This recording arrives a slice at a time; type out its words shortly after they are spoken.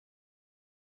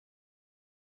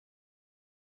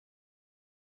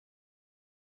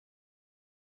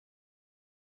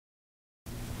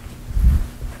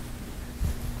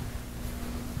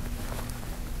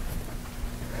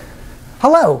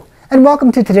Hello, and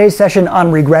welcome to today's session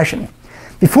on regression.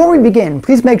 Before we begin,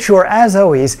 please make sure, as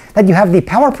always, that you have the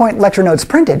PowerPoint lecture notes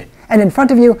printed and in front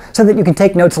of you so that you can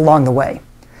take notes along the way.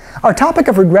 Our topic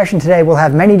of regression today will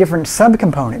have many different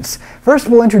subcomponents. First,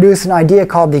 we'll introduce an idea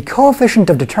called the coefficient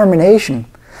of determination,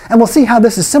 and we'll see how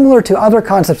this is similar to other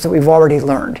concepts that we've already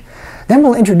learned. Then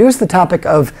we'll introduce the topic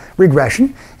of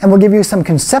regression, and we'll give you some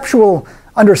conceptual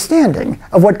understanding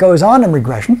of what goes on in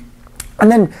regression. And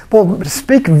then we'll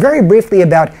speak very briefly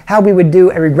about how we would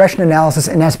do a regression analysis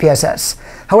in SPSS.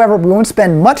 However, we won't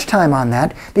spend much time on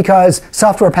that because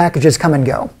software packages come and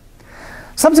go.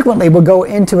 Subsequently, we'll go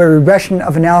into a regression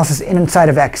of analysis inside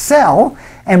of Excel,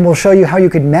 and we'll show you how you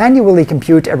could manually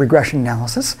compute a regression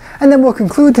analysis. And then we'll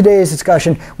conclude today's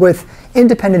discussion with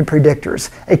independent predictors,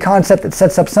 a concept that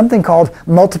sets up something called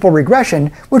multiple regression,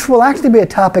 which will actually be a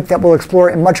topic that we'll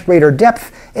explore in much greater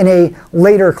depth in a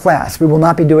later class. We will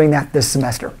not be doing that this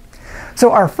semester.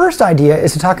 So our first idea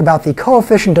is to talk about the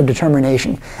coefficient of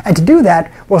determination. And to do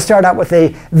that, we'll start out with a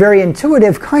very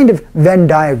intuitive kind of Venn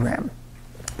diagram.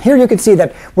 Here you can see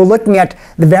that we're looking at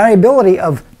the variability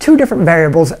of two different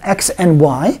variables, x and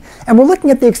y, and we're looking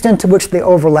at the extent to which they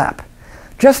overlap.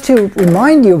 Just to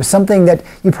remind you of something that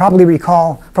you probably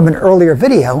recall from an earlier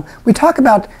video, we talk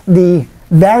about the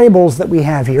variables that we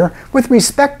have here with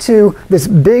respect to this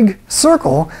big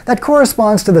circle that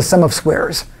corresponds to the sum of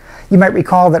squares. You might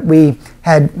recall that we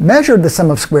had measured the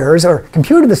sum of squares or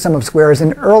computed the sum of squares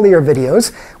in earlier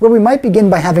videos, where we might begin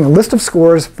by having a list of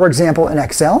scores, for example, in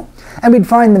Excel, and we'd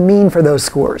find the mean for those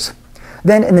scores.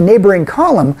 Then in the neighboring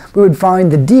column, we would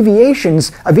find the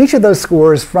deviations of each of those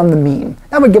scores from the mean.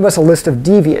 That would give us a list of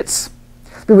deviates.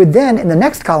 We would then, in the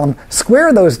next column,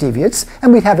 square those deviates,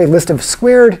 and we'd have a list of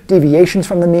squared deviations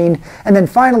from the mean, and then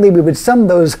finally we would sum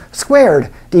those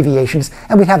squared deviations,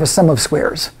 and we'd have a sum of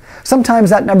squares. Sometimes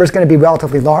that number is going to be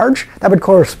relatively large. That would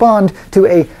correspond to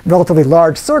a relatively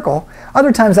large circle.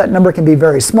 Other times that number can be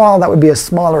very small. That would be a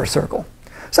smaller circle.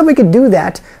 So we could do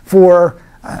that for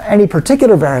any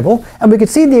particular variable, and we could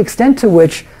see the extent to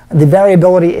which the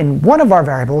variability in one of our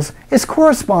variables is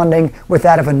corresponding with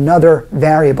that of another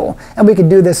variable. And we could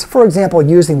do this, for example,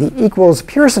 using the equals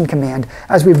Pearson command,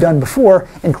 as we've done before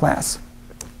in class.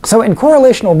 So in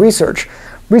correlational research,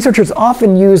 researchers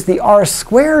often use the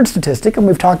R-squared statistic, and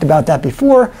we've talked about that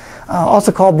before,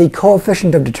 also called the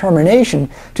coefficient of determination,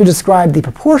 to describe the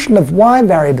proportion of y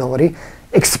variability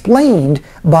explained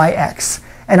by x.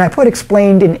 And I put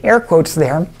explained in air quotes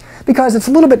there because it's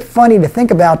a little bit funny to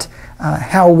think about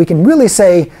how we can really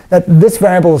say that this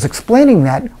variable is explaining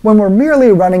that when we're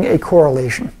merely running a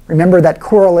correlation. Remember that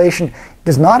correlation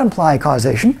does not imply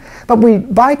causation, but we,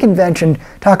 by convention,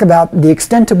 talk about the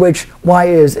extent to which y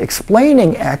is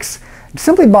explaining x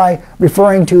simply by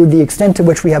referring to the extent to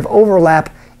which we have overlap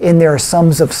in their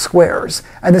sums of squares.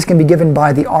 And this can be given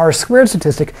by the R-squared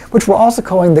statistic, which we're also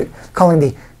calling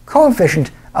the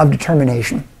coefficient of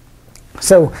determination.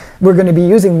 So we're going to be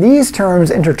using these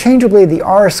terms interchangeably. The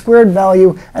R-squared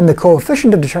value and the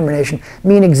coefficient of determination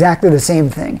mean exactly the same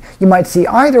thing. You might see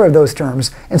either of those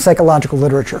terms in psychological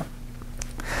literature.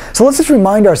 So let's just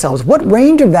remind ourselves what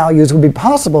range of values would be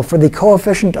possible for the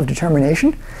coefficient of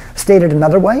determination. Stated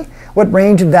another way, what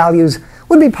range of values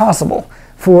would be possible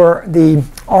for the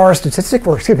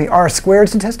R-squared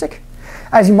statistic?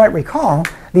 As you might recall,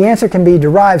 the answer can be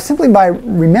derived simply by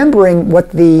remembering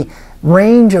what the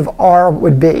range of R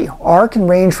would be. R can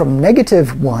range from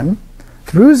 -1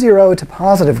 through 0 to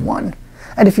 +1.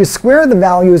 And if you square the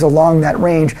values along that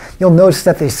range, you'll notice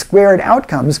that the squared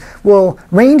outcomes will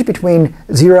range between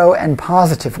 0 and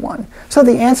 +1. So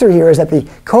the answer here is that the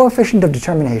coefficient of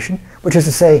determination, which is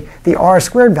to say the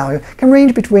R-squared value, can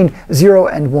range between 0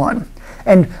 and 1.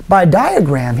 And by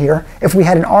diagram here, if we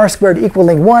had an R-squared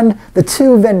equaling 1, the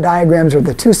two Venn diagrams, or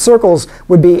the two circles,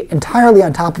 would be entirely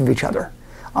on top of each other.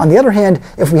 On the other hand,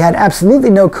 if we had absolutely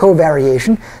no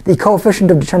covariation, the coefficient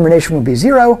of determination would be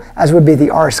 0, as would be the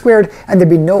R-squared, and there'd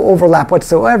be no overlap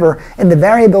whatsoever in the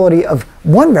variability of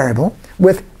one variable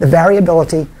with the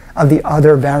variability of the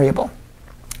other variable.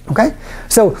 Okay?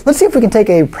 So let's see if we can take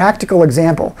a practical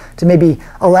example to maybe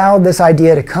allow this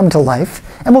idea to come to life.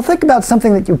 And we'll think about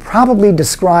something that you probably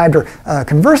described or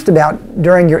conversed about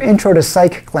during your Intro to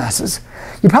Psych classes.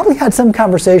 You probably had some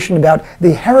conversation about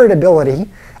the heritability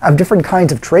of different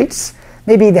kinds of traits.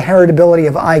 Maybe the heritability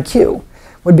of IQ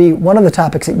would be one of the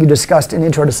topics that you discussed in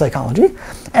Intro to Psychology.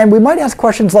 And we might ask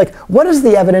questions like, what is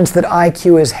the evidence that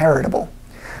IQ is heritable?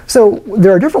 So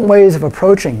there are different ways of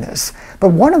approaching this, but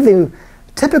one of the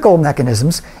typical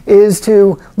mechanisms is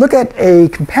to look at a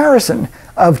comparison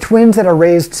of twins that are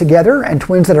raised together and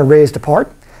twins that are raised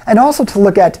apart, and also to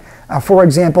look at For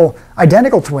example,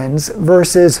 identical twins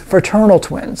versus fraternal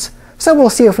twins. So we'll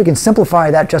see if we can simplify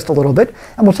that just a little bit,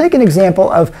 and we'll take an example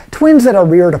of twins that are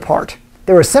reared apart.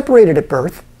 They were separated at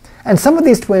birth, and some of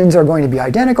these twins are going to be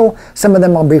identical, some of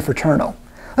them will be fraternal.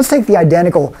 Let's take the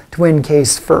identical twin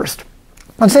case first.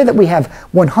 Let's say that we have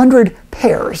 100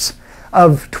 pairs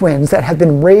of twins that have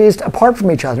been raised apart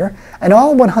from each other, and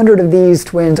all 100 of these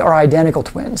twins are identical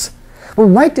twins. What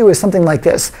we might do is something like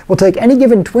this. We'll take any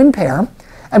given twin pair,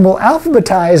 and we'll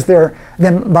alphabetize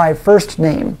them by first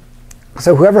name.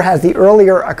 So whoever has the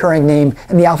earlier occurring name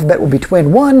in the alphabet will be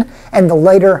twin 1, and the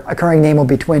later occurring name will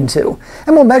be twin 2.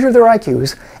 And we'll measure their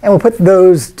IQs, and we'll put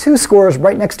those two scores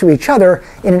right next to each other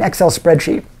in an Excel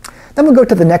spreadsheet. Then we'll go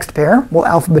to the next pair, we'll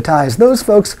alphabetize those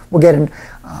folks, we'll get an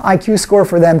IQ score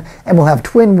for them, and we'll have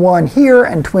twin 1 here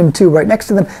and twin 2 right next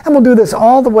to them, and we'll do this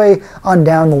all the way on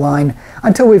down the line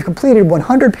until we've completed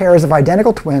 100 pairs of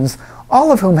identical twins,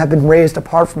 all of whom have been raised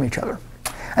apart from each other.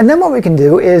 And then what we can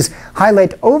do is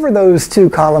highlight over those two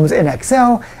columns in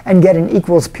Excel and get an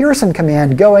equals Pearson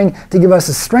command going to give us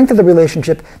the strength of the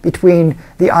relationship between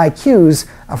the IQs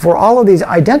for all of these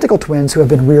identical twins who have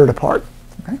been reared apart.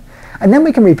 Okay? And then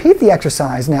we can repeat the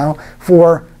exercise now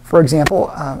for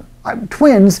example,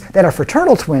 twins that are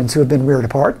fraternal twins who have been reared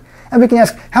apart. And we can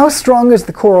ask, how strong is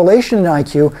the correlation in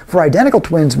IQ for identical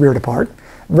twins reared apart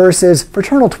versus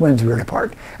fraternal twins reared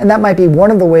apart? And that might be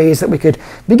one of the ways that we could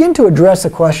begin to address a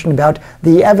question about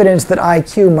the evidence that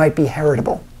IQ might be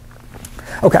heritable.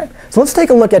 Okay, so let's take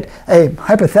a look at a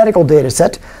hypothetical data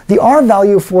set. The R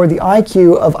value for the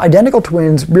IQ of identical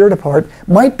twins reared apart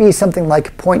might be something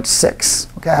like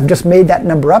 0.6. Okay, I've just made that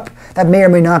number up. That may or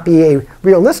may not be a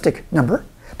realistic number,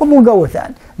 but we'll go with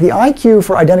that. The IQ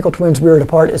for identical twins reared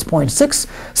apart is 0.6.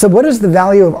 So what is the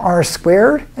value of R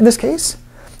squared in this case?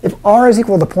 If R is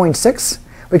equal to 0.6,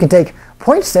 we can take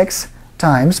 0.6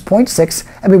 times 0.6,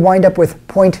 and we wind up with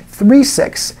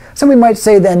 0.36. So we might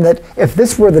say then that if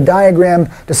this were the diagram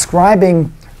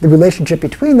describing the relationship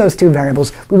between those two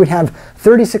variables, we would have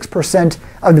 36%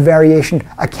 of the variation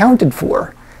accounted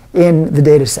for in the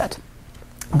data set.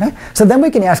 Okay? So then we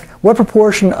can ask what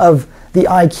proportion of the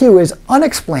IQ is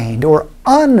unexplained or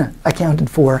unaccounted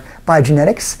for by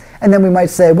genetics, and then we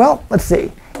might say, well, let's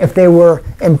see. If they were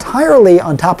entirely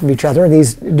on top of each other,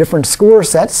 these different score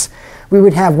sets, we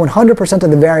would have 100% of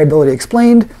the variability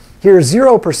explained. Here's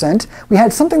 0%. We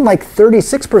had something like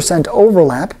 36%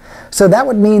 overlap, so that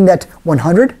would mean that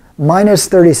 100 minus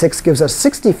 36 gives us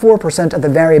 64% of the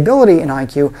variability in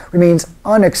IQ remains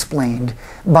unexplained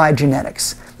by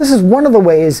genetics. This is one of the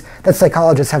ways that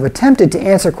psychologists have attempted to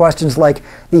answer questions like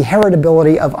the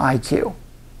heritability of IQ.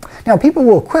 Now, people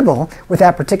will quibble with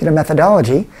that particular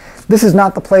methodology. This is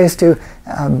not the place to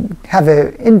have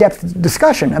an in-depth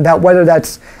discussion about whether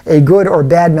that's a good or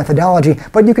bad methodology,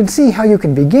 but you can see how you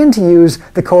can begin to use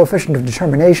the coefficient of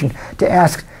determination to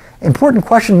ask important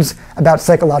questions about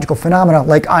psychological phenomena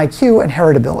like IQ and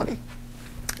heritability.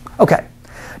 Okay,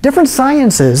 different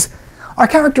sciences are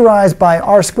characterized by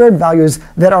R-squared values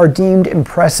that are deemed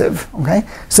impressive. Okay?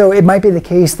 So it might be the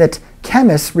case that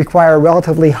chemists require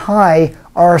relatively high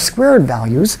R-squared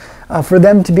values for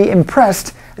them to be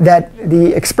impressed that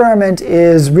the experiment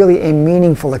is really a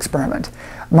meaningful experiment.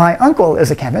 My uncle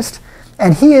is a chemist,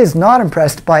 and he is not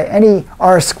impressed by any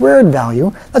R-squared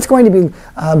value that's going to be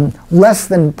less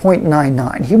than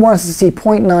 0.99. He wants to see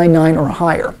 0.99 or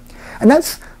higher. And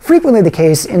that's frequently the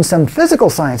case in some physical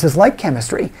sciences like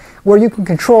chemistry, where you can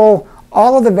control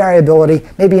all of the variability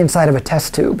maybe inside of a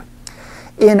test tube.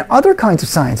 In other kinds of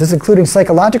sciences, including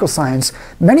psychological science,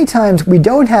 many times we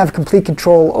don't have complete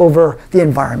control over the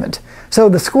environment. So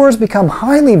the scores become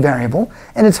highly variable,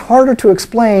 and it's harder to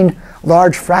explain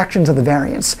large fractions of the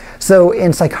variance. So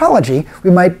in psychology,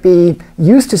 we might be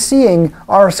used to seeing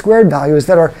R-squared values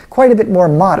that are quite a bit more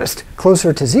modest,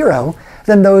 closer to 0,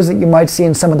 than those that you might see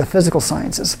in some of the physical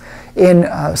sciences. In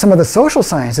some of the social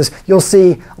sciences, you'll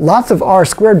see lots of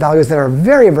R-squared values that are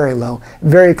very, very low,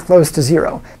 very close to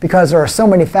 0, because there are so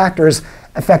many factors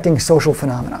affecting social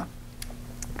phenomena.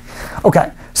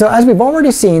 Okay, so as we've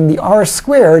already seen, the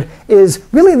R-squared is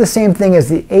really the same thing as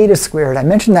the eta squared. I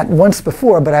mentioned that once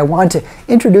before, but I want to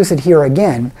introduce it here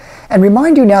again and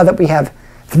remind you now that we have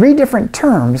 3 different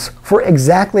terms for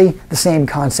exactly the same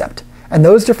concept. And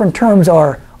those different terms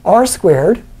are R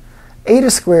squared, eta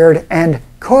squared, and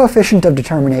coefficient of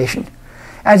determination.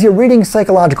 As you're reading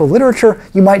psychological literature,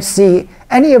 you might see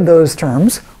any of those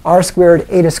terms, R squared,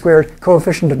 eta squared,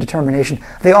 coefficient of determination.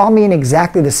 They all mean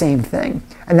exactly the same thing,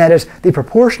 and that is the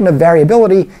proportion of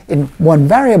variability in one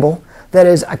variable that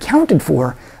is accounted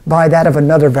for by that of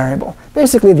another variable.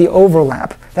 Basically the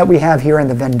overlap that we have here in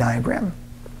the Venn diagram.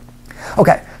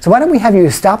 Okay, so why don't we have you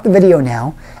stop the video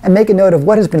now and make a note of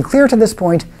what has been clear to this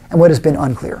point and what has been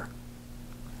unclear.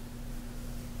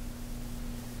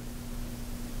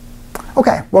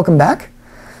 Okay, welcome back.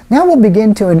 Now we'll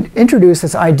begin to introduce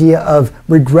this idea of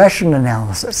regression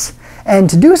analysis. And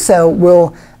to do so,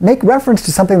 we'll make reference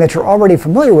to something that you're already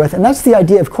familiar with, and that's the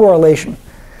idea of correlation.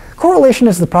 Correlation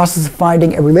is the process of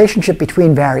finding a relationship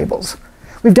between variables.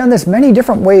 We've done this many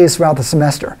different ways throughout the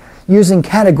semester. Using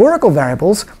categorical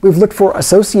variables, we've looked for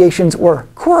associations or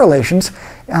correlations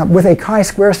with a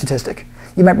chi-square statistic.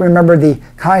 You might remember the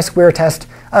chi-square test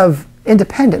of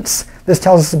independence. This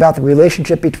tells us about the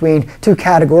relationship between two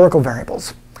categorical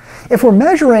variables. If we're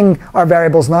measuring our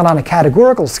variables not on a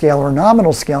categorical scale or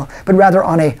nominal scale, but rather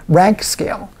on a rank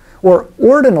scale or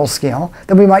ordinal scale,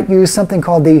 then we might use something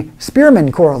called the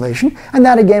Spearman correlation, and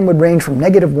that again would range from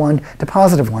 -1 to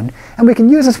 +1. And we can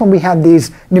use this when we have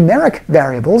these numeric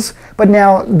variables, but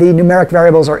now the numeric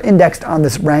variables are indexed on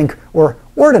this rank or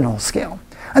ordinal scale.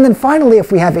 And then finally,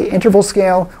 if we have an interval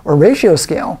scale or ratio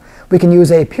scale, we can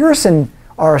use a Pearson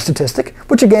R statistic,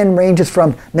 which again ranges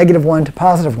from -1 to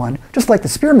 +1, just like the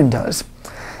Spearman does.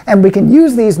 And we can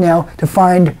use these now to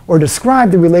find or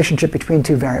describe the relationship between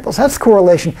two variables. That's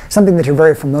correlation, something that you're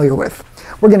very familiar with.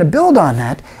 We're going to build on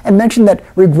that and mention that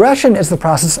regression is the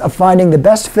process of finding the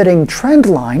best fitting trend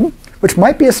line, which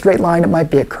might be a straight line, it might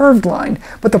be a curved line,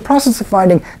 but the process of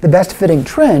finding the best fitting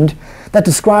trend that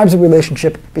describes a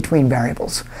relationship between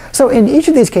variables. So in each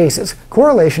of these cases,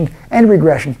 correlation and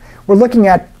regression, we're looking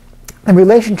at the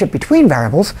relationship between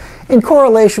variables. In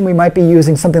correlation, we might be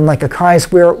using something like a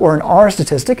chi-square or an R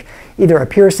statistic, either a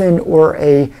Pearson or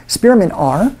a Spearman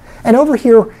R. And over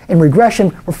here in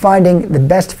regression, we're finding the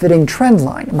best fitting trend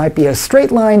line. It might be a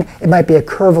straight line, it might be a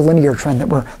curvilinear trend that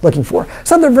we're looking for.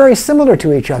 So they're very similar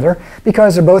to each other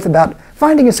because they're both about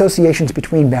finding associations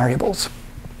between variables.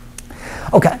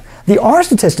 Okay. The R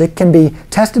statistic can be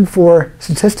tested for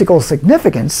statistical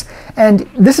significance, and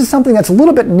this is something that's a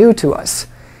little bit new to us.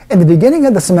 In the beginning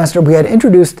of the semester, we had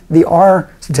introduced the R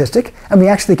statistic, and we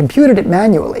actually computed it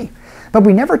manually. But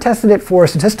we never tested it for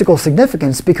statistical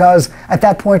significance because at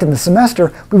that point in the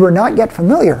semester, we were not yet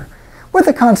familiar with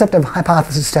the concept of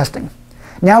hypothesis testing.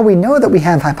 Now we know that we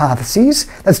have hypotheses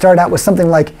that start out with something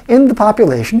like, in the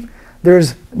population,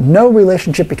 there's no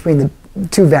relationship between the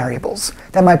two variables.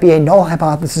 That might be a null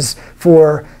hypothesis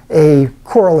for a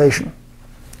correlation.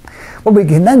 What we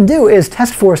can then do is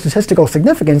test for statistical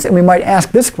significance, and we might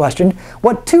ask this question: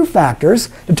 what two factors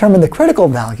determine the critical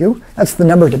value, that's the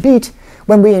number to beat,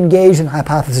 when we engage in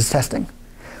hypothesis testing?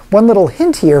 One little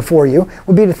hint here for you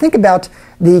would be to think about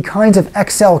the kinds of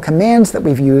Excel commands that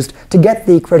we've used to get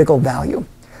the critical value.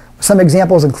 Some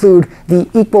examples include the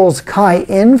equals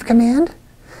chi-inv command,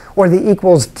 or the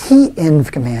equals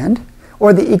t-inv command,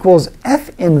 or the equals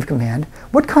f-inv command.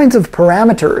 What kinds of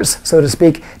parameters, so to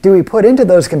speak, do we put into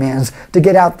those commands to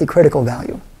get out the critical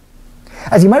value?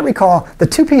 As you might recall, the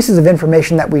two pieces of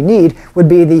information that we need would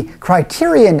be the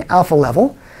criterion alpha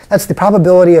level. That's the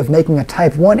probability of making a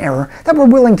type 1 error that we're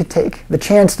willing to take, the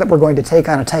chance that we're going to take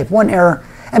on a type 1 error.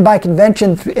 And by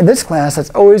convention in this class,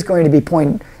 that's always going to be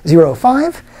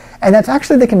 0.05, and that's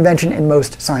actually the convention in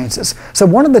most sciences. So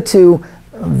one of the two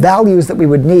values that we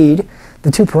would need,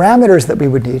 the two parameters that we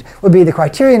would need, would be the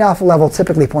criterion alpha level,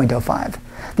 typically 0.05.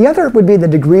 The other would be the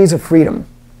degrees of freedom.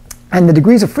 And the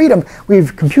degrees of freedom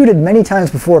we've computed many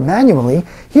times before manually.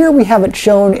 Here we have it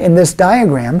shown in this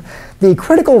diagram. The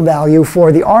critical value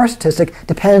for the R statistic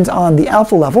depends on the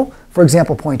alpha level, for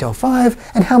example 0.05,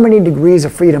 and how many degrees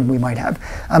of freedom we might have.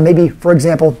 Maybe, for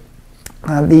example,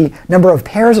 the number of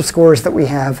pairs of scores that we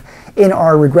have in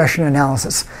our regression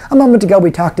analysis. A moment ago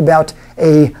we talked about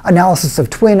an analysis of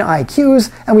twin IQs,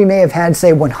 and we may have had,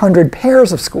 say, 100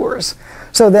 pairs of scores.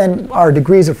 So then our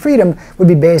degrees of freedom would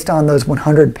be based on those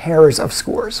 100 pairs of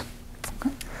scores.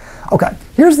 Okay,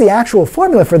 here's the actual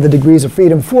formula for the degrees of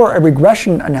freedom for a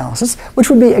regression analysis, which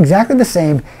would be exactly the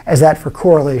same as that for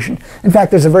correlation. In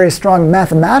fact, there's a very strong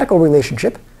mathematical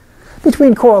relationship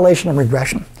between correlation and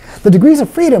regression. The degrees of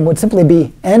freedom would simply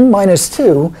be n minus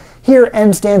 2. Here,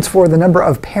 n stands for the number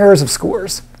of pairs of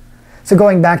scores. So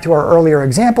going back to our earlier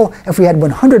example, if we had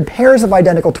 100 pairs of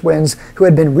identical twins who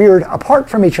had been reared apart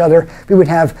from each other, we would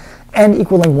have n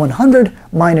equaling 100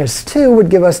 minus 2 would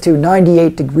give us to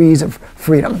 98 degrees of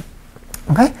freedom.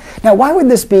 Okay? Now, why would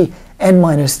this be n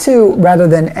minus 2 rather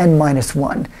than n minus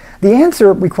 1? The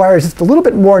answer requires just a little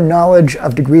bit more knowledge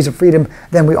of degrees of freedom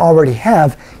than we already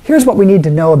have. Here's what we need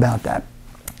to know about that.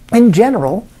 In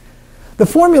general, the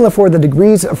formula for the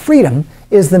degrees of freedom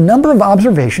is the number of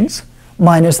observations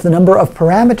minus the number of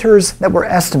parameters that we're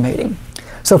estimating.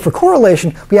 So for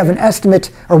correlation, we have an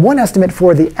estimate, or one estimate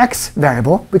for the x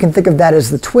variable. We can think of that as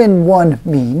the twin 1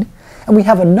 mean. And we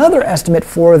have another estimate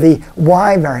for the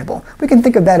y variable. We can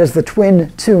think of that as the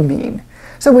twin 2 mean.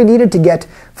 So we needed to get,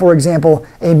 for example,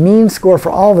 a mean score for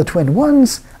all the twin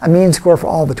 1s, a mean score for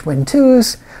all the twin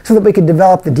 2s, so that we could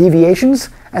develop the deviations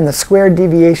and the squared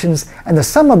deviations and the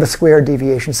sum of the squared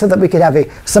deviations, so that we could have a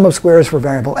sum of squares for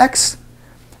variable x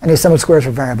and a sum of squares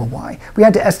for variable y. We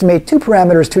had to estimate two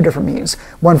parameters, two different means,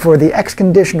 one for the x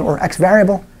condition or x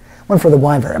variable, one for the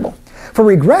y variable. For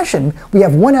regression, we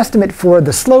have one estimate for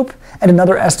the slope and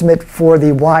another estimate for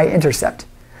the y-intercept.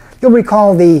 You'll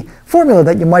recall the formula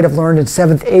that you might have learned in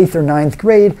 7th, 8th, or 9th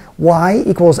grade, y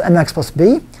equals mx plus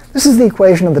b. This is the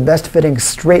equation of the best fitting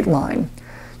straight line.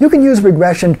 You can use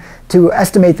regression to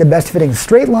estimate the best fitting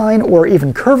straight line or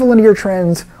even curvilinear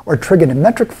trends or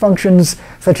trigonometric functions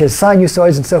such as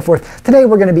sinusoids and so forth. Today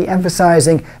we're going to be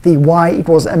emphasizing the y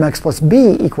equals mx plus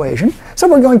b equation. So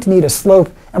we're going to need a slope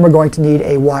and we're going to need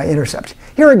a y-intercept.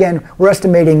 Here again, we're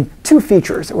estimating two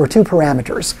features or two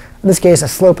parameters. In this case, a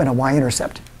slope and a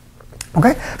y-intercept.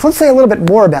 Okay, so let's say a little bit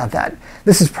more about that.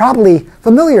 This is probably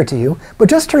familiar to you, but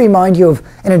just to remind you of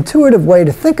an intuitive way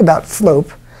to think about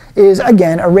slope is,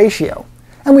 again, a ratio.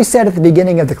 And we said at the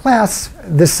beginning of the class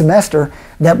this semester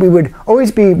that we would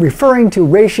always be referring to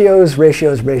ratios,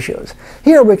 ratios, ratios.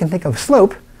 Here we can think of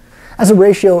slope as a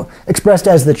ratio expressed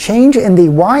as the change in the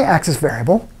y-axis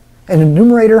variable in the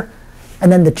numerator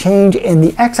and then the change in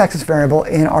the x-axis variable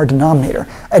in our denominator.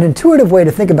 An intuitive way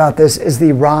to think about this is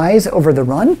the rise over the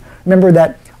run. Remember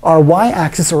that our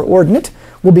y-axis or ordinate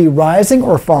will be rising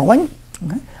or falling.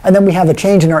 Okay? And then we have a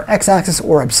change in our x-axis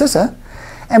or abscissa.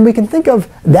 And we can think of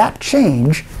that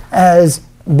change as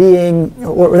being,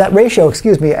 or that ratio,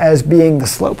 excuse me, as being the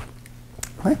slope.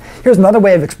 Okay? Here's another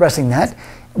way of expressing that.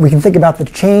 We can think about the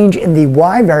change in the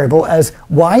y variable as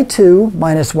y2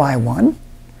 minus y1.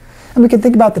 And we can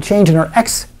think about the change in our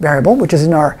x variable, which is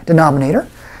in our denominator,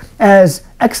 as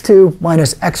x2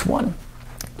 minus x1.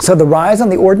 So the rise on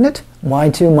the ordinate,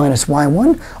 y2 minus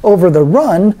y1, over the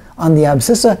run on the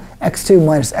abscissa, x2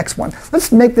 minus x1.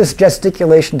 Let's make this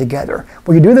gesticulation together.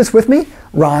 Will you do this with me?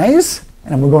 Rise,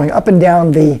 and we're going up and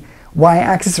down the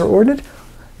y-axis or ordinate.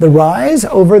 The rise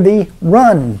over the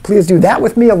run. Please do that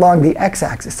with me along the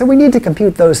x-axis. So we need to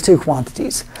compute those two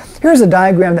quantities. Here's a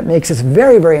diagram that makes this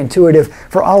very, very intuitive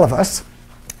for all of us.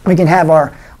 We can have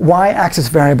our y-axis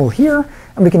variable here,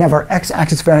 and we can have our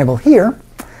x-axis variable here.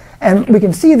 And we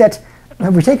can see that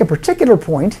if we take a particular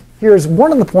point, here's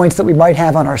one of the points that we might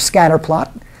have on our scatter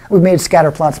plot. We've made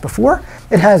scatter plots before.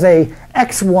 It has a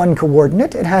x1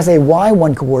 coordinate. It has a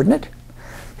y1 coordinate.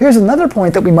 Here's another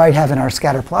point that we might have in our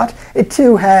scatter plot. It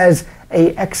too has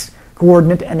a x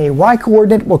coordinate and a y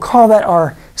coordinate. We'll call that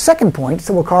our second point,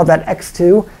 so we'll call that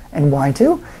x2 and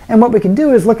y2. And what we can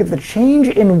do is look at the change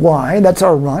in y, that's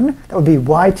our run. That would be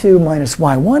y2 minus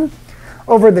y1,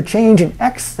 over the change in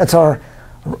x, that's our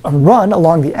run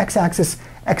along the x-axis,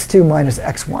 x2 minus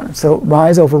x1. So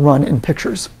rise over run in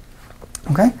pictures.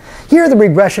 Okay? Here the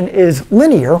regression is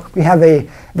linear. We have a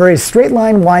very straight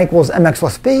line, y equals mx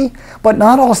plus b, but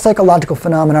not all psychological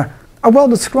phenomena are well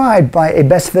described by a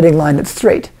best fitting line that's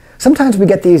straight. Sometimes we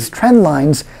get these trend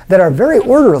lines that are very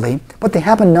orderly, but they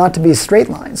happen not to be straight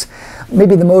lines.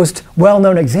 Maybe the most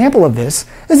well-known example of this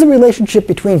is the relationship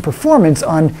between performance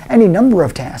on any number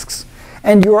of tasks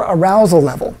and your arousal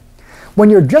level. When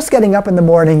you're just getting up in the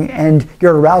morning and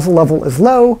your arousal level is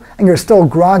low and you're still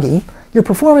groggy, your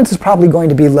performance is probably going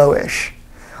to be lowish.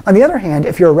 On the other hand,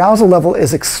 if your arousal level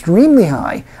is extremely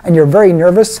high and you're very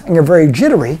nervous and you're very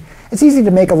jittery, it's easy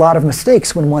to make a lot of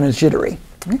mistakes when one is jittery.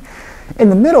 In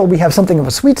the middle, we have something of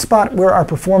a sweet spot where our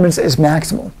performance is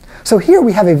maximal. So here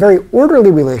we have a very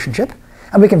orderly relationship,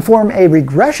 and we can form a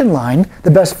regression line,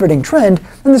 the best fitting trend.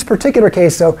 In this particular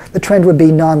case, though, the trend would be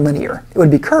nonlinear. It would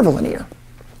be curvilinear.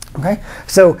 Okay?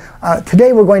 So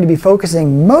today we're going to be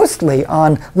focusing mostly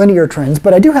on linear trends,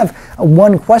 but I do have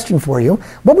one question for you.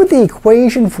 What would the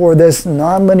equation for this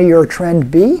nonlinear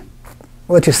trend be?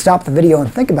 We'll let you stop the video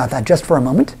and think about that just for a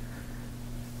moment.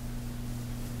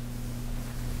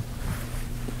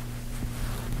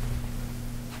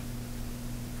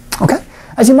 Okay?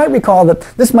 As you might recall, that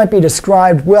this might be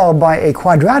described well by a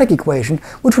quadratic equation,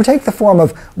 which would take the form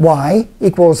of y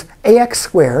equals ax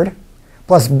squared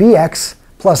plus bx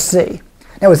plus c.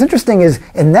 Now what's interesting is,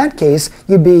 in that case,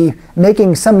 you'd be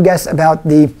making some guess about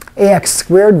the ax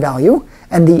squared value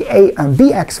and the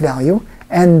bx value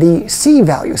and the c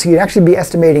value. So you'd actually be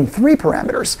estimating three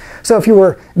parameters. So if you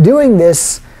were doing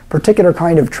this particular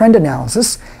kind of trend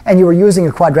analysis and you were using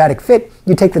a quadratic fit,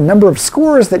 you take the number of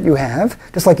scores that you have,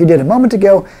 just like you did a moment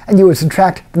ago, and you would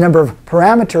subtract the number of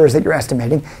parameters that you're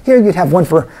estimating. Here you'd have one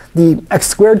for the x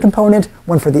squared component,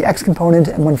 one for the x component,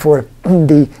 and one for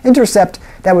the intercept.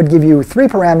 That would give you 3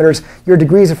 parameters. Your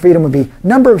degrees of freedom would be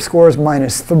number of scores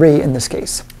minus 3 in this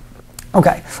case.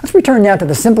 Okay, let's return now to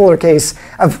the simpler case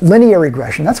of linear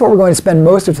regression. That's what we're going to spend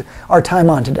most of our time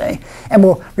on today. And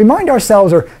we'll remind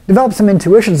ourselves or develop some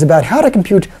intuitions about how to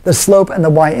compute the slope and the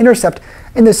y-intercept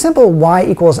in the simple y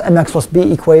equals mx plus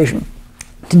b equation.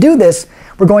 To do this,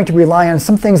 we're going to rely on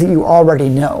some things that you already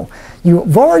know.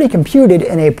 You've already computed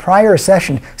in a prior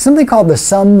session something called the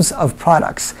sums of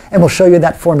products, and we'll show you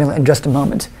that formula in just a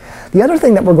moment. The other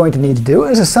thing that we're going to need to do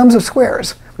is the sums of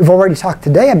squares. We've already talked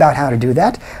today about how to do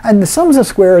that, and the sums of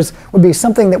squares would be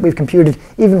something that we've computed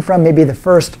even from maybe the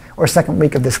first or second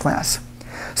week of this class.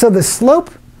 So the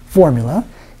slope formula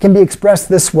can be expressed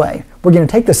this way. We're going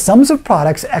to take the sums of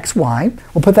products, x, y,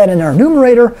 we'll put that in our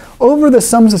numerator over the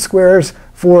sums of squares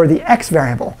for the x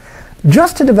variable.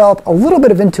 Just to develop a little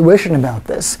bit of intuition about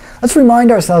this, let's remind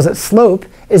ourselves that slope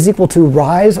is equal to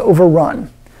rise over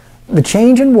run, the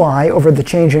change in y over the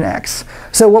change in x.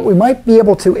 So what we might be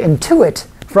able to intuit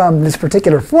from this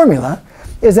particular formula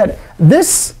is that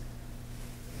this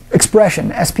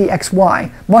expression,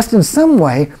 SPXY, must in some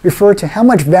way refer to how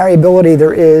much variability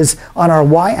there is on our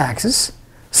y-axis.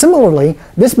 Similarly,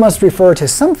 this must refer to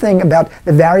something about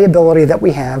the variability that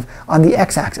we have on the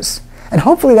x-axis. And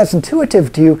hopefully that's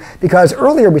intuitive to you, because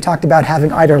earlier we talked about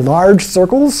having either large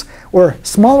circles or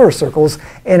smaller circles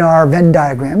in our Venn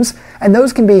diagrams, and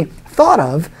those can be thought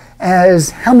of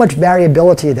as how much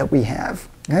variability that we have.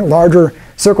 Okay? Larger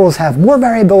circles have more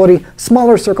variability,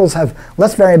 smaller circles have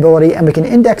less variability, and we can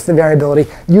index the variability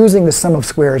using the sum of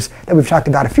squares that we've talked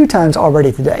about a few times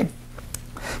already today.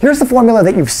 Here's the formula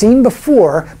that you've seen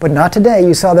before, but not today.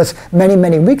 You saw this many,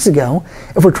 many weeks ago.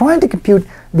 If we're trying to compute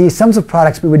the sums of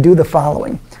products, we would do the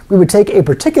following. We would take a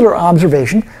particular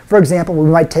observation. For example, we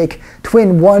might take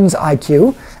twin 1's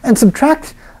IQ and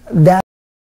subtract that,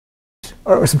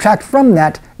 or subtract from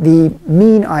that the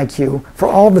mean IQ for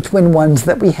all the twin 1's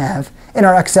that we have in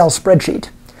our Excel spreadsheet.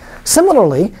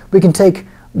 Similarly, we can take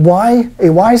a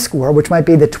y-score, which might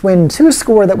be the twin 2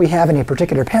 score that we have in a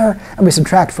particular pair, and we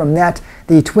subtract from that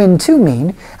the twin 2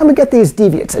 mean, and we get these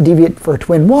deviates, a deviate for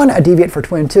twin 1, a deviate for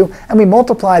twin 2, and we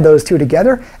multiply those two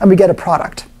together, and we get a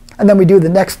product. And then we do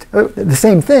the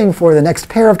same thing for the next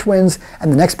pair of twins,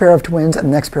 and the next pair of twins, and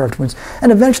the next pair of twins.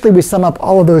 And eventually we sum up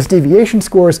all of those deviation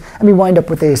scores, and we wind up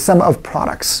with a sum of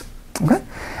products. Okay?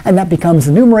 And that becomes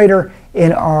the numerator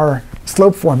in our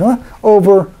slope formula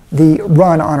over the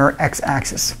run on our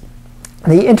x-axis.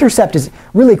 The intercept is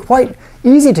really quite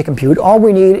easy to compute. All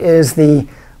we need is the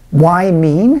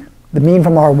y-mean, the mean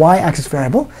from our y-axis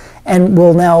variable, and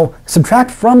we'll now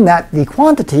subtract from that the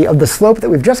quantity of the slope that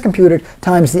we've just computed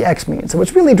times the x-mean. So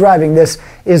what's really driving this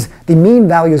is the mean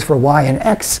values for y and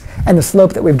x and the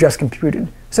slope that we've just computed.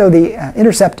 So the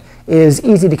intercept is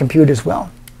easy to compute as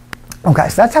well. Okay,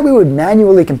 so that's how we would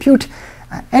manually compute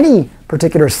any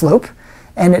particular slope,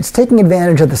 and it's taking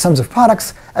advantage of the sums of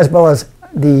products as well as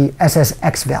the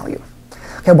SSX value.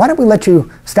 Okay, why don't we let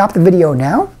you stop the video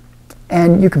now,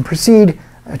 and you can proceed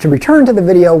to return to the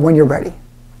video when you're ready.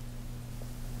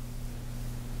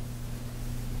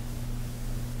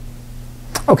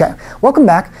 Okay, welcome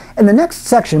back. In the next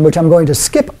section, which I'm going to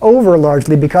skip over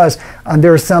largely because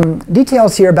there are some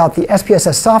details here about the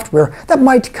SPSS software that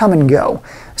might come and go.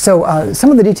 So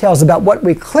some of the details about what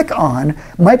we click on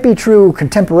might be true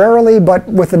contemporarily, but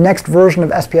with the next version of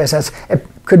SPSS, it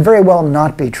could very well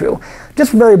not be true.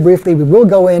 Just very briefly, we will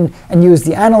go in and use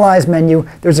the Analyze menu.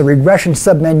 There's a Regression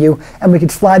submenu, and we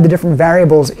could slide the different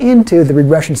variables into the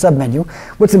Regression submenu.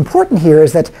 What's important here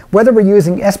is that whether we're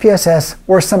using SPSS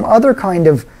or some other kind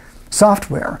of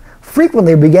software,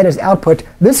 frequently we get as output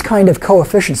this kind of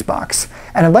coefficients box.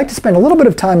 And I'd like to spend a little bit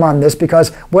of time on this because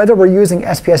whether we're using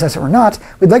SPSS or not,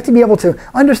 we'd like to be able to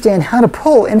understand how to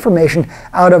pull information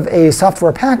out of a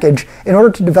software package in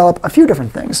order to develop a few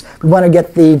different things. We want to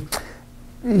get the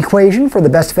equation for the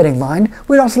best fitting line.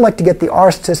 We'd also like to get the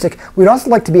R statistic. We'd also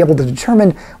like to be able to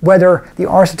determine whether the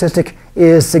R statistic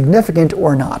is significant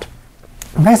or not.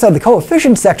 Okay, so the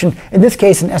coefficient section, in this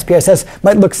case in SPSS,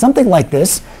 might look something like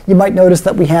this. You might notice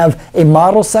that we have a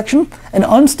model section, an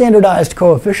unstandardized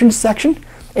coefficient section,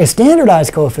 a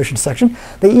standardized coefficient section.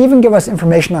 They even give us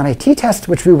information on a t-test,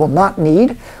 which we will not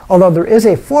need, although there is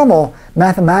a formal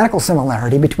mathematical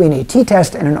similarity between a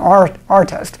t-test and an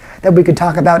r-test that we could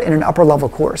talk about in an upper level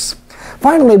course.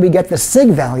 Finally, we get the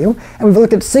sig value, and we've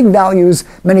looked at sig values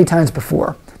many times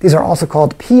before. These are also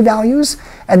called p-values,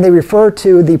 and they refer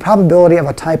to the probability of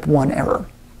a type 1 error.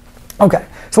 Okay,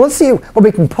 so let's see what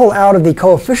we can pull out of the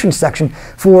coefficient section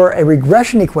for a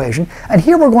regression equation. And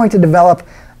here we're going to develop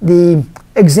the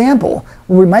example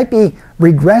where we might be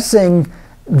regressing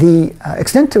the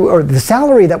extent to, or the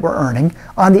salary that we're earning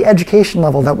on the education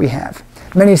level that we have.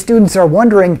 Many students are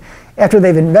wondering, after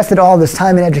they've invested all this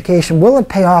time in education, will it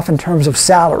pay off in terms of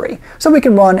salary? So we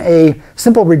can run a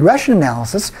simple regression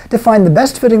analysis to find the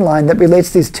best fitting line that relates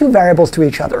these two variables to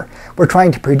each other. We're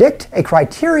trying to predict a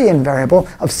criterion variable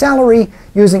of salary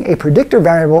using a predictor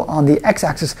variable on the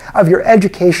x-axis of your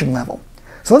education level.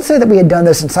 So let's say that we had done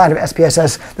this inside of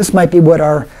SPSS. This might be what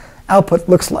our output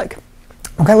looks like.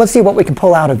 Okay, let's see what we can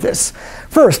pull out of this.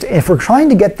 First, if we're trying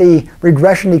to get the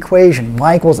regression equation,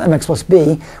 y equals mx plus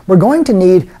b, we're going to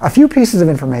need a few pieces of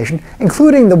information,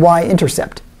 including the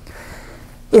y-intercept.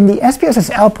 In the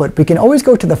SPSS output, we can always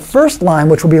go to the first line,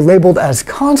 which will be labeled as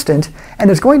constant, and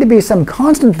there's going to be some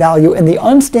constant value in the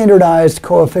unstandardized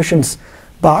coefficients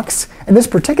box. In this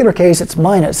particular case, it's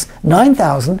minus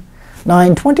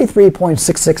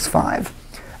 9,923.665.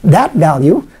 That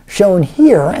value, shown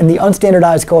here in the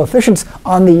unstandardized coefficients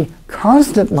on the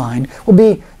constant line, will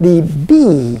be the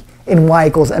b in y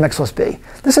equals mx plus b.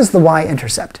 This is the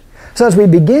y-intercept. So as we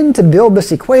begin to build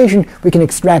this equation, we can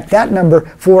extract that number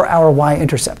for our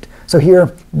y-intercept. So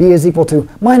here, b is equal to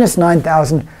minus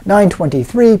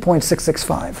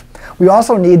 9,923.665. We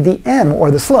also need the m,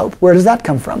 or the slope. Where does that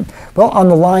come from? Well, on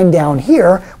the line down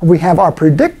here, we have our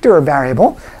predictor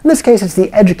variable. In this case, it's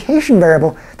the education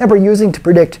variable that we're using to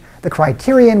predict the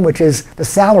criterion, which is the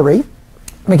salary.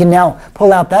 We can now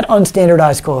pull out that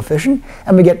unstandardized coefficient,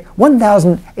 and we get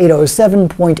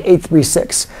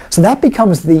 1,807.836. So that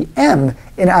becomes the m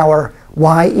in our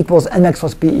y equals mx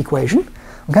plus b equation.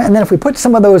 Okay, and then if we put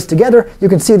some of those together, you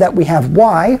can see that we have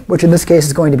y, which in this case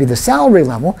is going to be the salary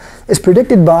level, is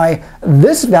predicted by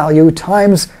this value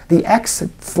times the x,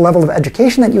 it's the level of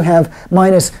education that you have,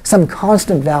 minus some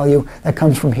constant value that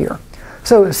comes from here.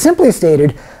 So simply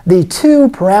stated, the two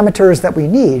parameters that we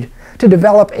need to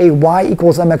develop a y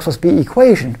equals mx plus b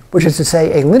equation, which is to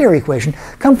say a linear equation,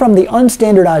 come from the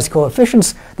unstandardized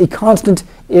coefficients. The constant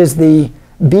is the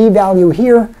b value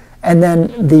here, and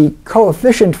then the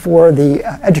coefficient for the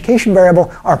education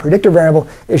variable, our predictor variable,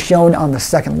 is shown on the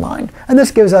second line. And this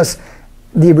gives us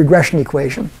the regression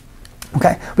equation.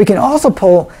 Okay, we can also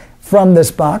pull from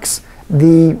this box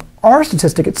the R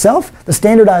statistic itself, the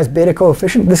standardized beta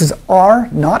coefficient. This is R,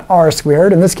 not R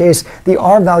squared. In this case, the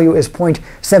R value is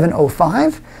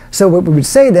 0.705. So what we would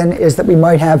say then is that we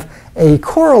might have a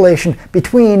correlation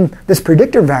between this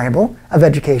predictor variable of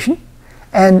education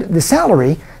and the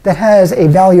salary that has a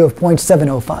value of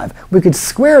 0.705. We could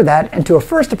square that into a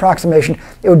first approximation.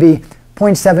 It would be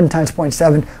 0.7 times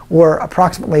 0.7, or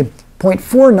approximately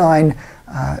 0.49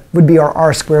 would be our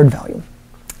R squared value.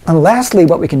 And lastly,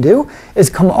 what we can do is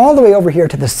come all the way over here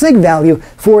to the sig value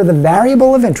for the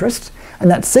variable of interest, and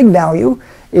that sig value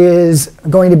is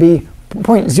going to be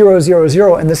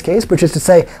 0.000 in this case, which is to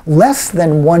say less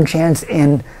than 1 chance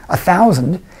in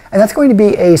 1,000, and that's going to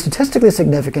be a statistically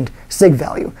significant sig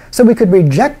value. So we could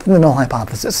reject the null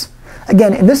hypothesis.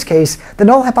 Again, in this case, the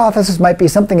null hypothesis might be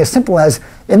something as simple as,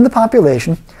 in the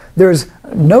population, there's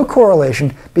no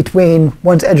correlation between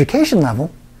one's education level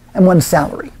and one's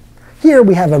salary. Here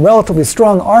we have a relatively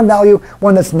strong R value,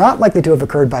 one that's not likely to have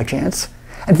occurred by chance.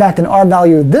 In fact, an R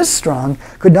value this strong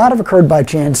could not have occurred by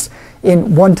chance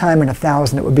in 1 time in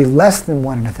 1,000. It would be less than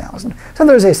 1 in 1,000. So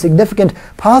there's a significant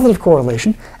positive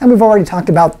correlation, and we've already talked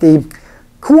about the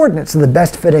coordinates of the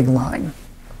best fitting line.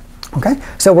 Okay,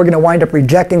 so we're going to wind up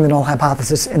rejecting the null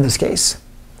hypothesis in this case.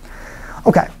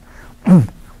 Okay,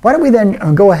 why don't we then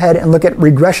go ahead and look at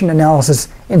regression analysis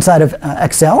inside of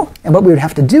Excel, and what we would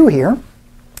have to do here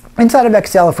inside of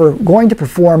Excel if we're going to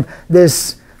perform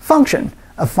this function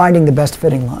of finding the best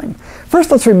fitting line.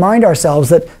 First, let's remind ourselves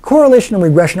that correlation and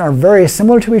regression are very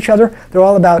similar to each other. They're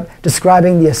all about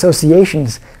describing the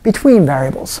associations between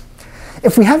variables.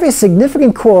 If we have a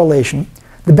significant correlation,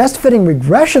 the best fitting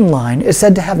regression line is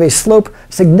said to have a slope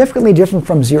significantly different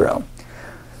from 0.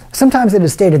 Sometimes it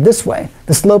is stated this way: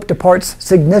 the slope departs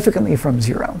significantly from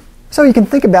 0. So you can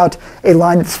think about a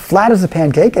line that's flat as a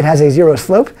pancake. It has a 0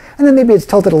 slope, and then maybe it's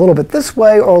tilted a little bit this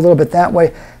way or a little bit that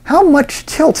way. How much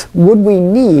tilt would we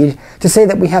need to say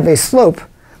that we have a slope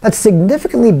that's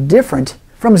significantly different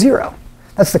from 0?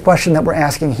 That's the question that we're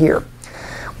asking here.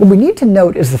 What we need to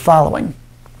note is the following.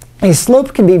 A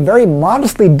slope can be very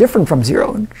modestly different from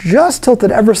 0, just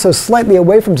tilted ever so slightly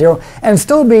away from 0, and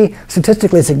still be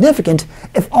statistically significant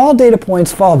if all data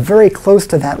points fall very close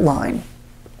to that line.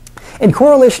 In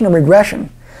correlation and regression,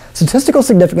 statistical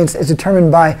significance is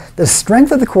determined by the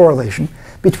strength of the correlation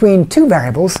between two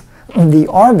variables the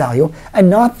R value and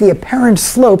not the apparent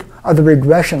slope of the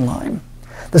regression line.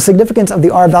 The significance of the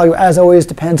R value, as always,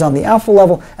 depends on the alpha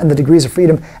level and the degrees of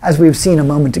freedom, as we've seen a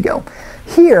moment ago.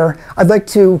 Here, I'd like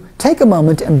to take a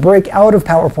moment and break out of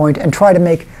PowerPoint and try to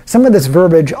make some of this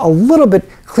verbiage a little bit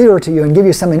clearer to you and give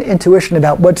you some intuition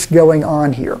about what's going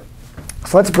on here.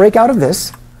 So let's break out of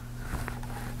this.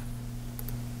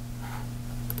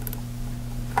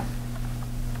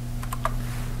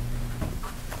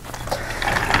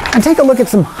 And take a look at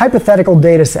some hypothetical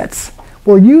data sets.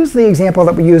 We'll use the example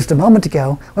that we used a moment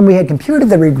ago when we had computed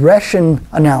the regression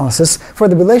analysis for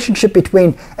the relationship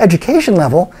between education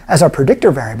level as our predictor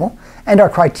variable and our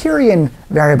criterion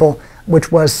variable,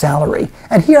 which was salary.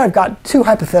 And here I've got two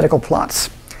hypothetical plots.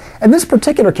 In this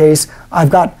particular case, I've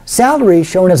got salary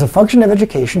shown as a function of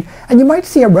education, and you might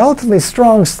see a relatively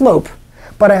strong slope.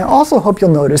 But I also hope you'll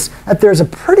notice that there's a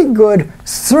pretty good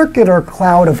circular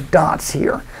cloud of dots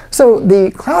here. So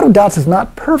the cloud of dots is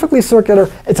not perfectly circular.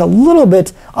 It's a little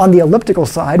bit on the elliptical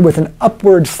side with an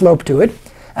upward slope to it,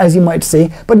 as you might see.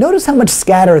 But notice how much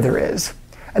scatter there is.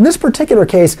 In this particular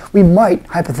case, we might,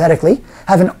 hypothetically,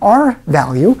 have an R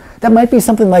value that might be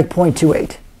something like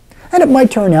 0.28. And it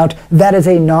might turn out that is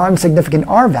a non-significant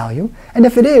R value. And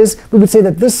if it is, we would say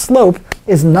that this slope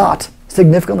is not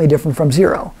significantly different from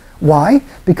 0. Why?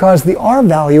 Because the R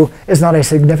value is not a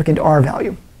significant R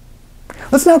value.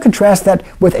 Let's now contrast that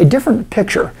with a different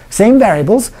picture. Same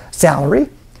variables, salary,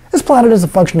 is plotted as a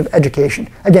function of education.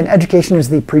 Again, education is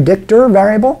the predictor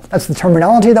variable. That's the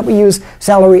terminology that we use.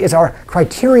 Salary is our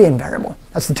criterion variable.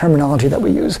 That's the terminology that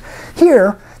we use.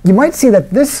 Here, you might see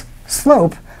that this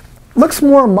slope looks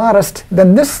more modest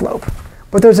than this slope.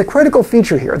 But there's a critical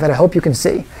feature here that I hope you can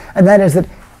see. And that is that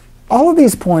all of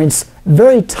these points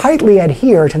very tightly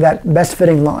adhere to that best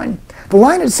fitting line. The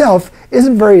line itself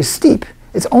isn't very steep.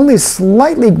 It's only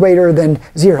slightly greater than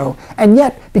 0, and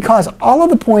yet, because all of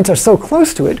the points are so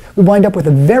close to it, we wind up with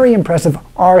a very impressive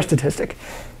R statistic.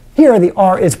 Here, the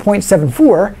R is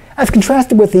 0.74, as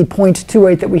contrasted with the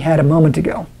 0.28 that we had a moment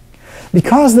ago.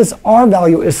 Because this R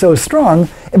value is so strong,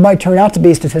 it might turn out to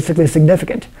be statistically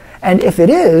significant. And if it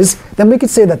is, then we could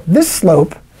say that this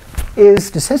slope is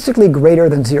statistically greater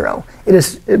than 0. It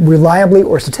is reliably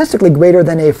or statistically greater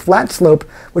than a flat slope,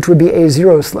 which would be a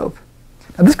 0 slope.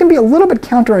 Now, this can be a little bit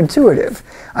counterintuitive.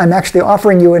 I'm actually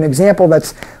offering you an example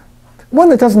that's one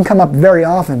that doesn't come up very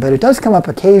often, but it does come up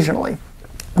occasionally.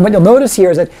 And what you'll notice here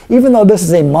is that even though this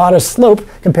is a modest slope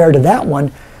compared to that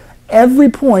one, every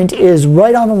point is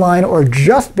right on the line or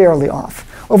just barely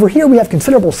off. Over here we have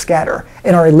considerable scatter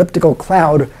in our elliptical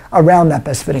cloud around that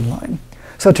best fitting line.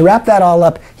 So to wrap that all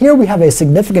up, here we have a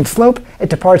significant slope. It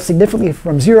departs significantly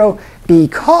from 0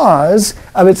 because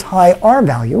of its high R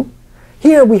value.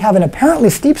 Here we have an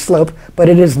apparently steep slope, but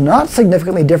it is not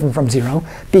significantly different from 0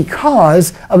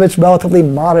 because of its relatively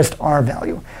modest R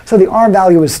value. So the R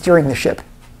value is steering the ship.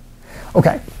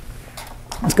 OK,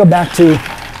 let's go back to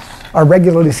our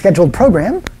regularly scheduled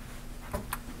program.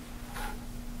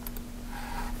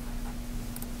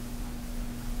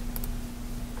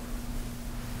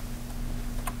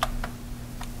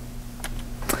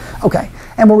 OK.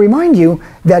 And we'll remind you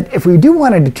that if we do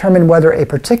want to determine whether a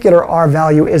particular R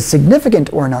value is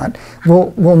significant or not,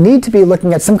 we'll need to be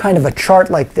looking at some kind of a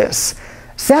chart like this.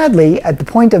 Sadly, at the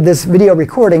point of this video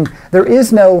recording, there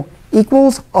is no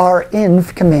equals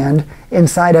rinv command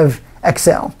inside of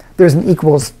Excel. There's an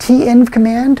equals tinv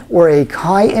command, or a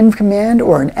chi-inv command,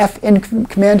 or an finv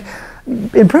command.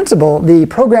 In principle, the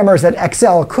programmers at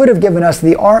Excel could have given us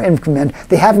the rinv command.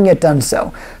 They haven't yet done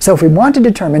so. So if we want to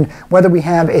determine whether we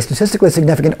have a statistically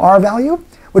significant R value,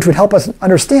 which would help us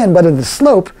understand whether the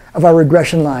slope of our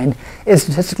regression line is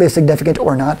statistically significant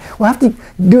or not, we'll have to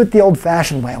do it the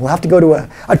old-fashioned way. We'll have to go to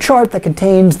a chart that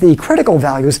contains the critical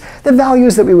values, the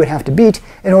values that we would have to beat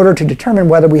in order to determine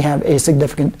whether we have a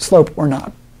significant slope or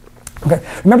not. Okay.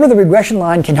 Remember, the regression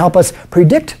line can help us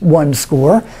predict one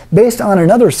score based on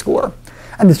another score.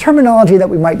 And the terminology that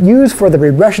we might use for the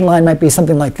regression line might be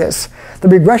something like this. The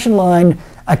regression line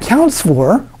accounts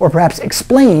for, or perhaps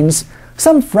explains,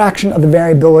 some fraction of the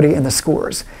variability in the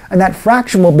scores. And that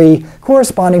fraction will be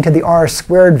corresponding to the R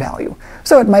squared value.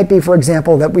 So it might be, for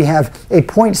example, that we have a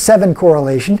 0.7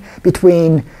 correlation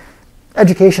between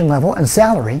education level and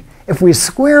salary. If we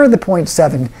square the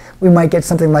 0.7, we might get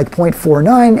something like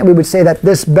 0.49, and we would say that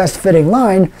this best fitting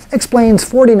line explains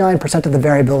 49% of the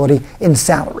variability in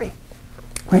salary.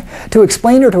 Right? To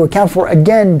explain or to account for,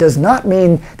 again, does not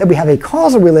mean that we have a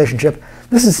causal relationship.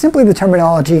 This is simply the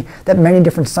terminology that many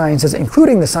different sciences,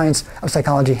 including the science of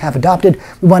psychology, have adopted.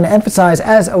 We want to emphasize,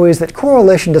 as always, that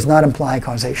correlation does not imply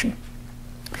causation.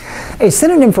 A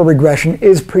synonym for regression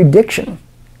is prediction.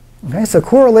 Okay, so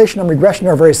correlation and regression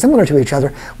are very similar to each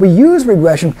other. We use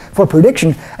regression for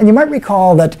prediction, and you might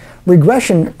recall that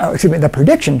the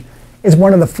prediction is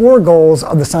one of the 4 goals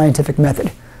of the scientific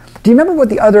method. Do you remember what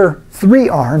the other 3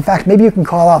 are? In fact, maybe you can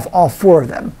call off all 4 of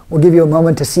them. We'll give you a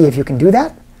moment to see if you can do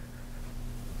that.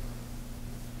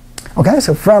 Okay,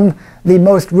 so from the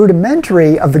most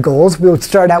rudimentary of the goals, we would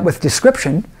start out with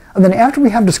description, and then after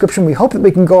we have description, we hope that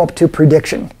we can go up to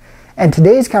prediction. And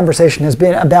today's conversation has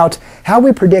been about how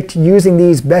we predict using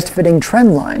these best-fitting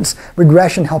trend lines.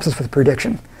 Regression helps us with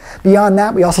prediction. Beyond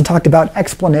that, we also talked about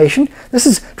explanation. This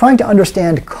is trying to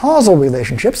understand causal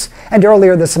relationships. And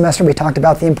earlier this semester, we talked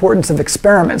about the importance of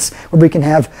experiments, where we can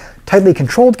have tightly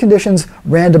controlled conditions,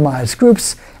 randomized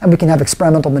groups, and we can have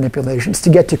experimental manipulations to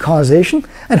get to causation.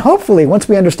 And hopefully, once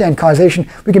we understand causation,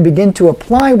 we can begin to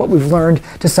apply what we've learned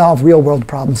to solve real-world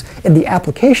problems in the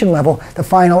application level, the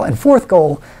final and 4th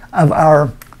goal of our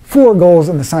 4 goals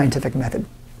in the scientific method.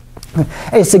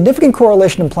 A significant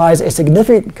correlation implies a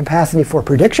significant capacity for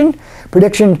prediction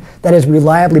that is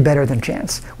reliably better than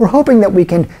chance. We're hoping that we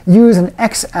can use an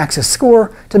x-axis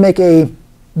score to make a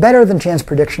better than chance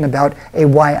prediction about a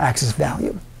y-axis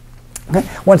value. Okay?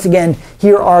 Once again,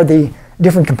 here are the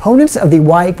different components of the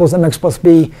y equals mx plus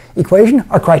b equation.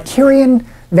 Our criterion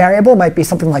variable might be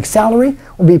something like salary,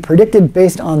 will be predicted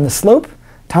based on the slope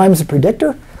times the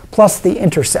predictor plus the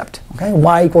intercept. Okay?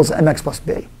 Y equals mx plus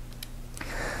b.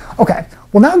 Okay,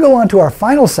 we'll now go on to our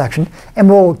final section, and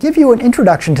we'll give you an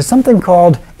introduction to something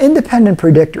called independent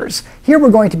predictors. Here we're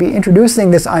going to be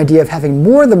introducing this idea of having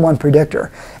more than one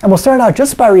predictor. And we'll start out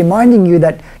just by reminding you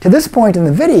that to this point in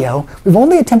the video, we've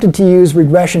only attempted to use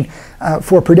regression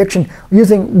for prediction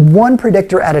using one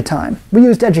predictor at a time. We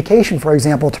used education, for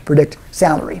example, to predict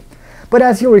salary. But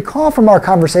as you'll recall from our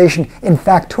conversation in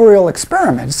factorial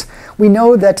experiments, we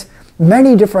know that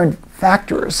many different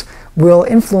factors will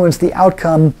influence the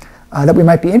outcome that we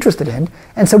might be interested in.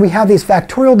 And so we have these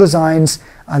factorial designs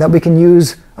that we can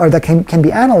use, or that can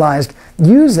be analyzed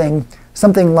using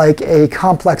something like a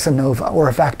complex ANOVA or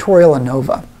a factorial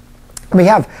ANOVA. And we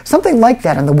have something like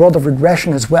that in the world of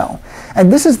regression as well.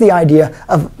 And this is the idea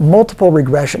of multiple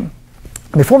regression.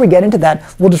 Before we get into that,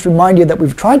 we'll just remind you that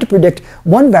we've tried to predict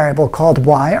one variable called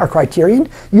y, our criterion,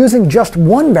 using just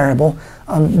one variable,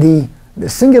 the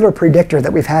singular predictor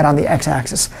that we've had on the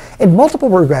x-axis. In multiple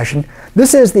regression,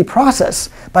 this is the process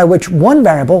by which one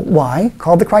variable, y,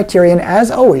 called the criterion as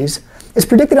always, is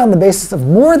predicted on the basis of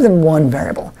more than one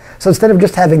variable. So instead of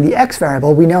just having the x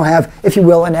variable, we now have, if you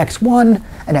will, an x1,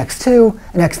 an x2,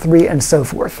 an x3, and so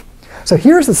forth. So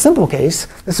here's the simple case.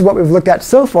 This is what we've looked at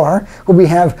so far, where we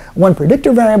have one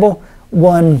predictor variable,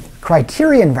 one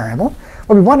criterion variable.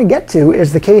 What we want to get to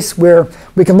is the case where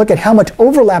we can look at how much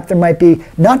overlap there might be,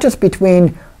 not just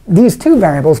between these 2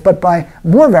 variables, but by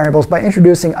more variables by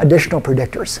introducing additional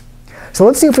predictors. So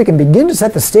let's see if we can begin to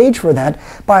set the stage for that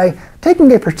by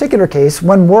taking a particular case.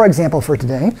 One more example for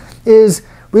today is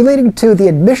relating to the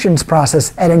admissions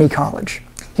process at any college.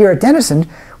 Here at Denison,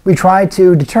 we try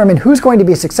to determine who's going to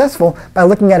be successful by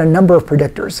looking at a number of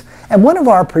predictors. And one of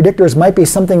our predictors might be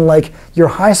something like your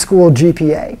high school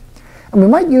GPA. And we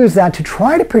might use that to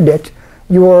try to predict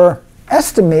your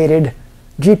estimated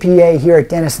GPA here at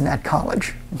Denison at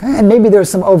college. Okay? And maybe there's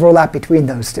some overlap between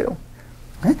those 2.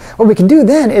 Okay? What we can do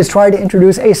then is try to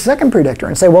introduce a second predictor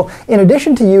and say, well, in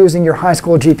addition to using your high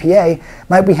school GPA,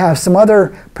 might we have some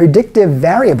other predictive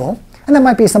variable? And that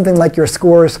might be something like your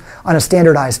scores on a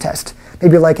standardized test.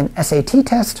 Maybe like an SAT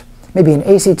test, maybe an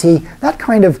ACT. That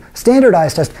kind of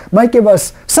standardized test might give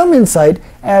us some insight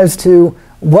as to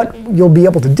what you'll be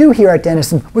able to do here at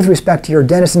Denison with respect to your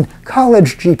Denison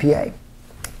College GPA.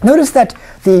 Notice that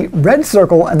the red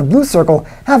circle and the blue circle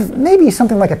have maybe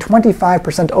something like a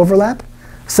 25% overlap.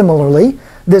 Similarly,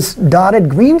 this dotted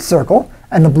green circle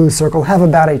and the blue circle have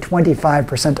about a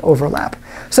 25% overlap.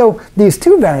 So these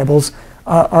 2 variables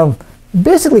are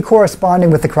basically corresponding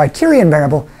with the criterion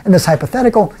variable in this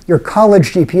hypothetical, your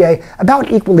college GPA,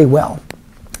 about equally well.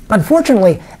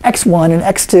 Unfortunately, x1 and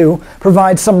x2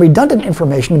 provide some redundant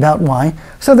information about y,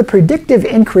 so the predictive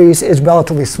increase is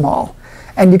relatively small.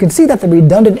 And you can see that the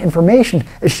redundant information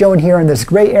is shown here in this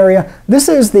gray area. This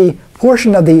is the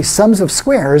portion of the sums of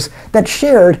squares that's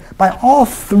shared by all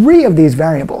 3 of these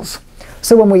variables.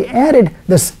 So when we added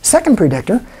this second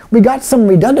predictor, we got some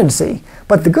redundancy.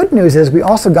 But the good news is we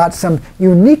also got some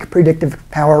unique predictive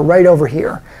power right over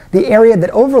here. The area that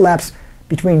overlaps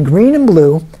between green and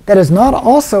blue that is not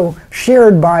also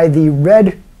shared by the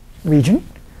red region.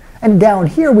 And down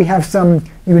here we have some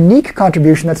unique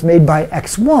contribution that's made by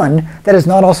x1 that is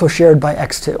not also shared by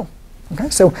x2. Okay,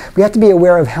 so we have to be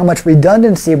aware of how much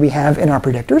redundancy we have in our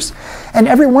predictors, and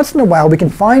every once in a while we can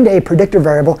find a predictor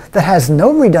variable that has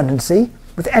no redundancy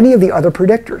with any of the other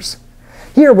predictors.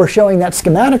 Here we're showing that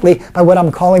schematically by what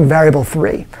I'm calling variable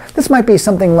 3. This might be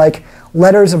something like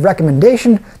letters of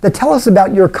recommendation that tell us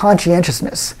about your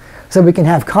conscientiousness. So we can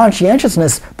have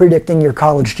conscientiousness predicting your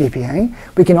college GPA.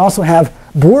 We can also have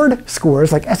board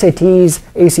scores like SATs,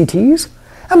 ACTs.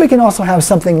 And we can also have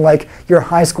something like your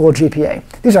high school GPA.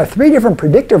 These are 3 different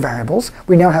predictor variables.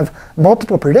 We now have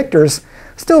multiple predictors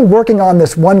still working on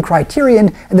this one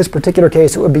criterion. In this particular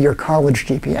case, it would be your college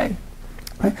GPA.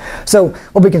 Right? So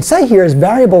what we can say here is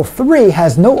variable 3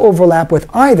 has no overlap with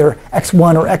either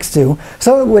x1 or x2,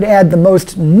 so it would add the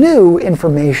most new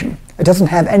information. It doesn't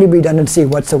have any redundancy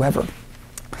whatsoever.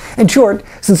 In short,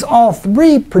 since all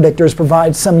 3 predictors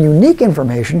provide some unique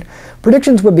information,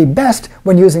 predictions would be best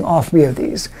when using all 3 of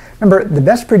these. Remember, the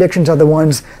best predictions are the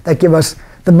ones that give us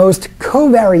the most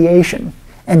covariation.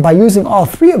 And by using all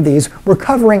 3 of these, we're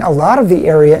covering a lot of the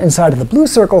area inside of the blue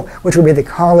circle, which would be the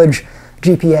college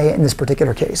GPA in this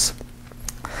particular case.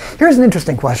 Here's an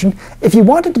interesting question. If you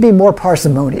wanted to be more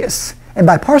parsimonious, and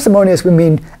by parsimonious we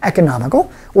mean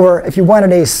economical, or if you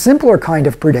wanted a simpler kind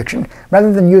of prediction,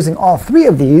 rather than using all 3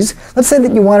 of these, let's say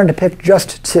that you wanted to pick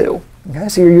just 2. Okay?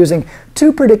 So you're using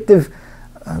 2 predictive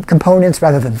components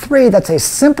rather than 3. That's a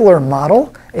simpler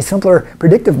model, a simpler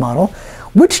predictive model.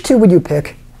 Which 2 would you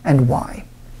pick and why?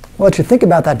 Well, let you think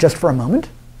about that just for a moment.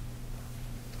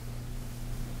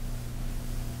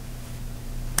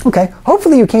 Okay,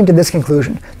 hopefully you came to this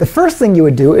conclusion. The first thing you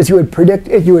would do is you would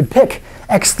pick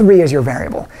x3 as your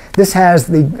variable. This has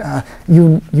the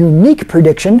unique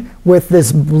prediction with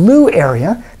this blue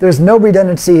area. There's no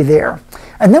redundancy there.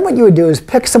 And then what you would do is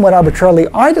pick somewhat arbitrarily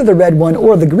either the red one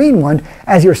or the green one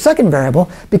as your second variable,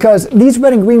 because these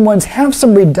red and green ones have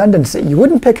some redundancy. You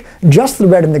wouldn't pick just the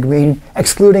red and the green,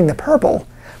 excluding the purple.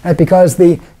 Right, because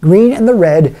the green and the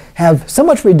red have so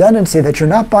much redundancy that you're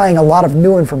not buying a lot of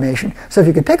new information. So if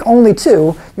you could pick only 2,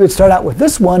 you would start out with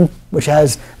this one, which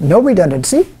has no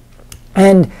redundancy,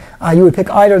 and you would pick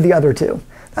either of the other 2.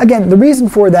 Again, the reason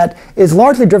for that is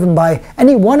largely driven by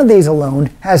any one of these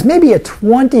alone has maybe a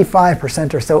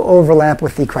 25% or so overlap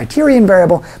with the criterion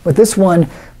variable, but this one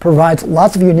provides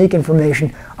lots of unique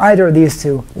information, either of these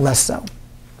 2 less so.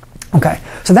 Okay,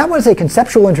 so that was a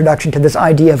conceptual introduction to this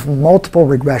idea of multiple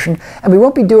regression, and we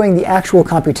won't be doing the actual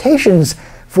computations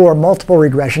for multiple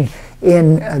regression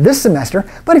in this semester,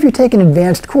 but if you take an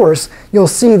advanced course, you'll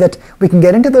see that we can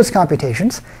get into those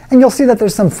computations, and you'll see that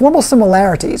there's some formal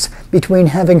similarities between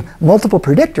having multiple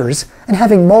predictors and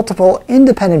having multiple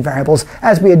independent variables,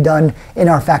 as we had done in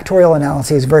our factorial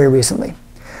analyses very recently.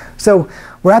 So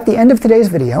we're at the end of today's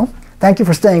video. Thank you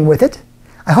for staying with it.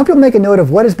 I hope you'll make a note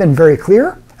of what has been very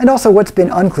clear, and also what's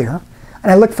been unclear,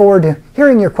 and I look forward to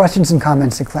hearing your questions and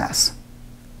comments in class.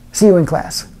 See you in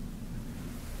class.